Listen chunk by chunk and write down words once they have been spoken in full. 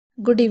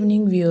Good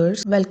evening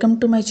viewers, welcome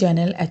to my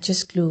channel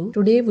HSClue.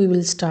 Today we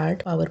will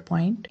start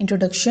PowerPoint.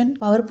 Introduction.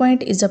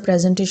 PowerPoint is a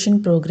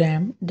presentation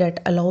program that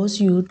allows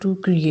you to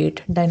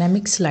create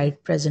dynamic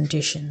slide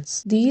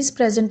presentations. These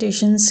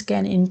presentations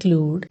can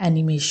include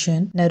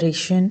animation,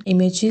 narration,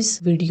 images,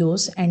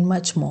 videos and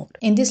much more.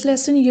 In this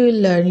lesson you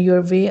will learn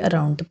your way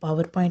around the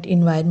PowerPoint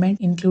environment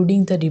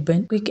including the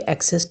ribbon, quick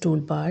access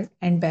toolbar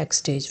and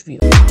backstage view.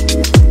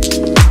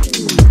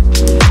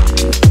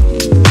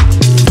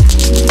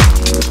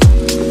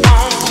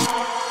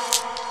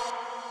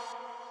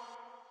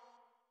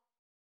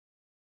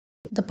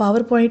 The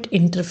PowerPoint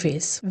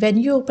interface. When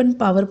you open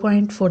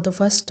PowerPoint for the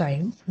first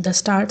time, the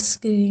start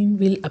screen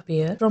will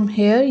appear. From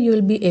here, you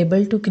will be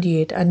able to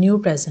create a new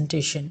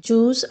presentation.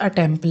 Choose a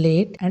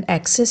template and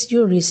access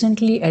your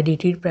recently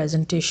edited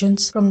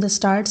presentations. From the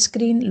start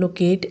screen,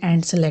 locate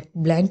and select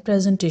blank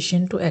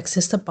presentation to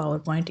access the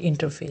PowerPoint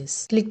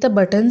interface. Click the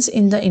buttons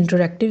in the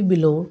interactive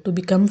below to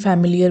become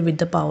familiar with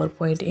the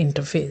PowerPoint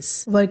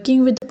interface.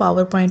 Working with the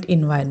PowerPoint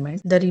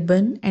environment, the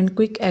ribbon and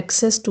quick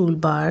access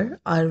toolbar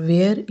are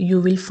where you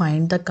will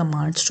find the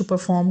commands to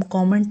perform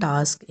common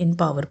tasks in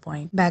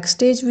PowerPoint.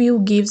 Backstage view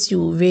gives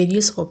you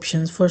various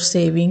options for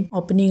saving,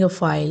 opening a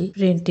file,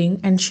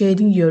 printing, and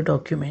sharing your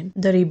document.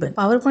 The ribbon.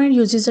 PowerPoint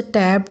uses a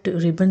tabbed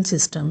ribbon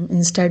system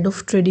instead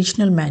of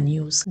traditional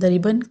menus. The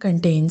ribbon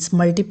contains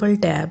multiple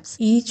tabs,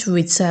 each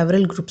with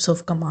several groups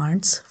of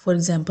commands. For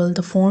example,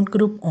 the font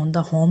group on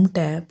the Home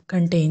tab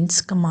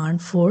contains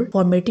command for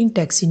formatting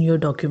text in your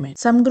document.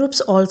 Some groups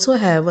also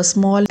have a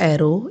small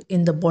arrow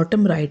in the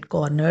bottom right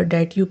corner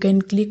that you can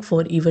click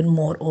for even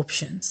more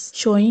options.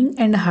 Showing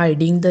and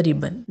hiding the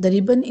ribbon. The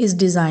ribbon is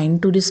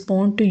designed to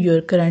respond to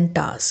your current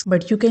task,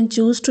 but you can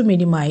choose to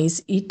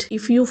minimize it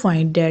if you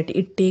find that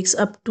it takes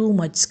up too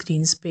much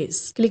screen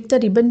space. Click the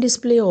ribbon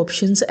display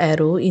options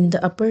arrow in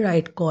the upper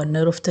right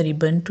corner of the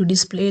ribbon to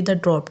display the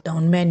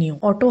drop-down menu.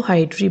 Auto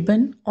hide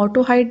ribbon.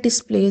 Auto hide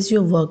displays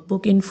your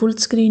workbook in full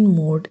screen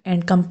mode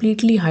and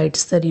completely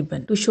hides the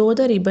ribbon. To show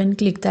the ribbon,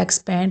 click the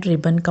expand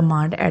ribbon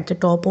command at the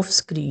top of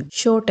screen.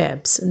 Show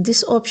tabs.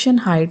 This option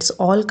hides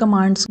all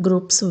commands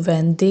groups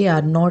when they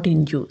are not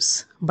in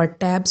use,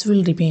 but tabs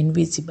will remain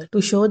visible. To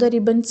show the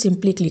ribbon,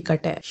 simply click a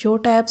tab. Show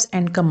tabs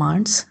and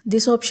commands.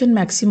 This option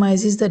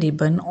maximizes the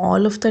ribbon.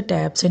 All of the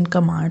tabs and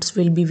commands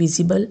will be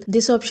visible.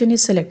 This option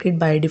is selected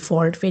by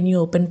default when you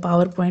open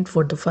PowerPoint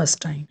for the first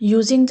time.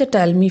 Using the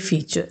Tell Me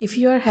feature. If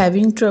you are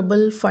having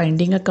trouble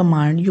finding a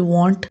command you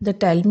want, the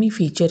Tell Me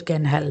feature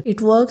can help.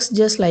 It works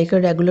just like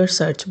a regular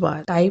search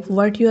bar. Type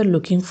what you are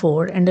looking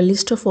for and a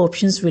list of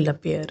options will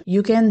appear.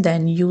 You can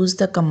then use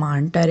the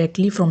command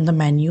directly from the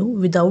menu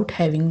without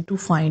having to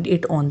find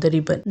it on the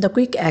ribbon. The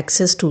quick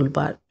access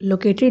toolbar.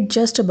 Located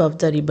just above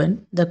the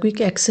ribbon, the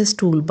quick access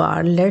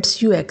toolbar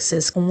lets you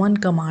access common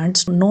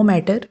commands no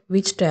matter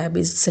which tab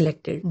is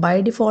selected.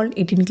 By default,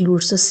 it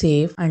includes the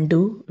save,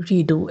 undo,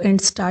 redo, and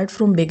start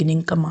from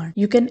beginning command.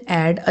 You can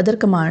add other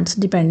commands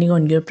depending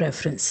on your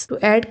preference. To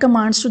add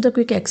commands to the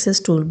quick access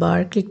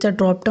toolbar, click the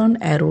drop-down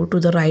arrow to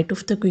the right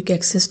of the quick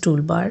access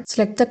toolbar.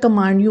 Select the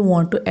command you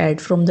want to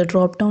add from the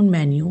drop-down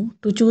menu.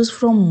 To choose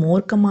from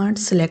more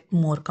commands, select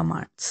more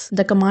commands.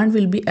 The command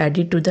will be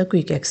added to the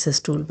quick access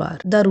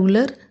toolbar. The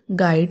ruler,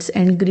 guides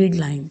and grid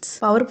lines.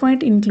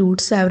 PowerPoint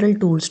includes several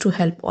tools to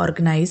help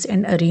organize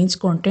and arrange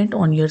content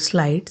on your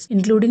slides,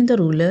 including the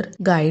ruler,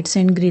 guides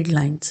and grid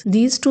lines.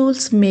 These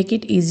tools make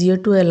it easier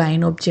to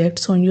align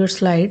objects on your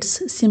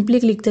slides.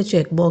 Simply click the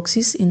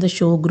checkboxes in the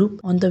Show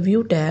group on the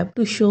View tab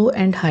to show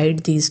and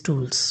hide these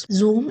tools.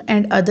 Zoom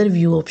and other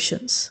view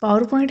options.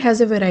 PowerPoint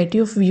has a variety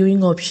of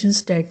viewing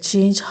options that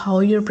change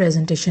how your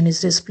presentation is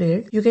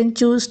displayed. You can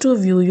choose to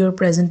view your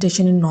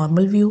presentation in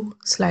normal view,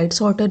 slide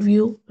sorter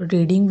view,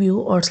 reading view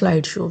or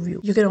slideshow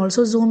view. You can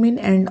also zoom in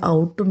and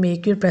out to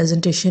make your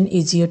presentation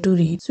easier to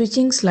read.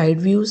 Switching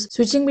slide views.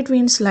 Switching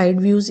between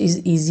slide views is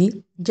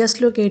easy.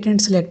 Just locate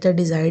and select the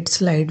desired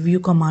slide view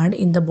command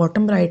in the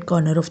bottom right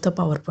corner of the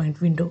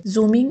PowerPoint window.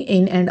 Zooming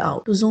in and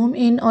out. To zoom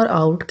in or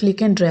out,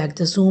 click and drag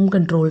the zoom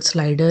control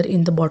slider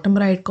in the bottom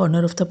right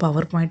corner of the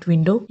PowerPoint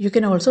window. You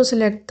can also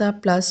select the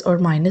plus or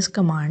minus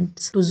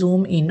commands to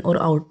zoom in or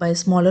out by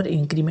smaller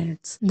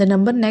increments. The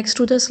number next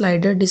to the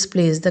slider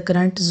displays the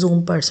current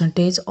zoom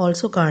percentage,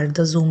 also called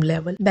the zoom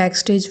level.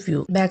 Backstage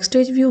view.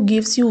 Backstage view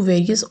gives you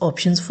various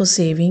options for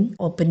saving,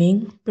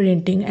 opening,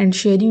 printing and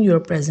sharing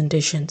your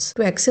presentations.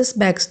 To access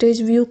Backstage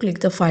view, click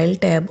the File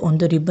tab on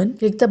the ribbon.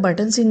 Click the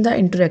buttons in the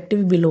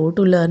interactive below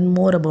to learn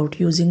more about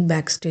using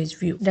Backstage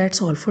view.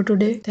 That's all for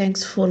today.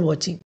 Thanks for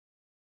watching.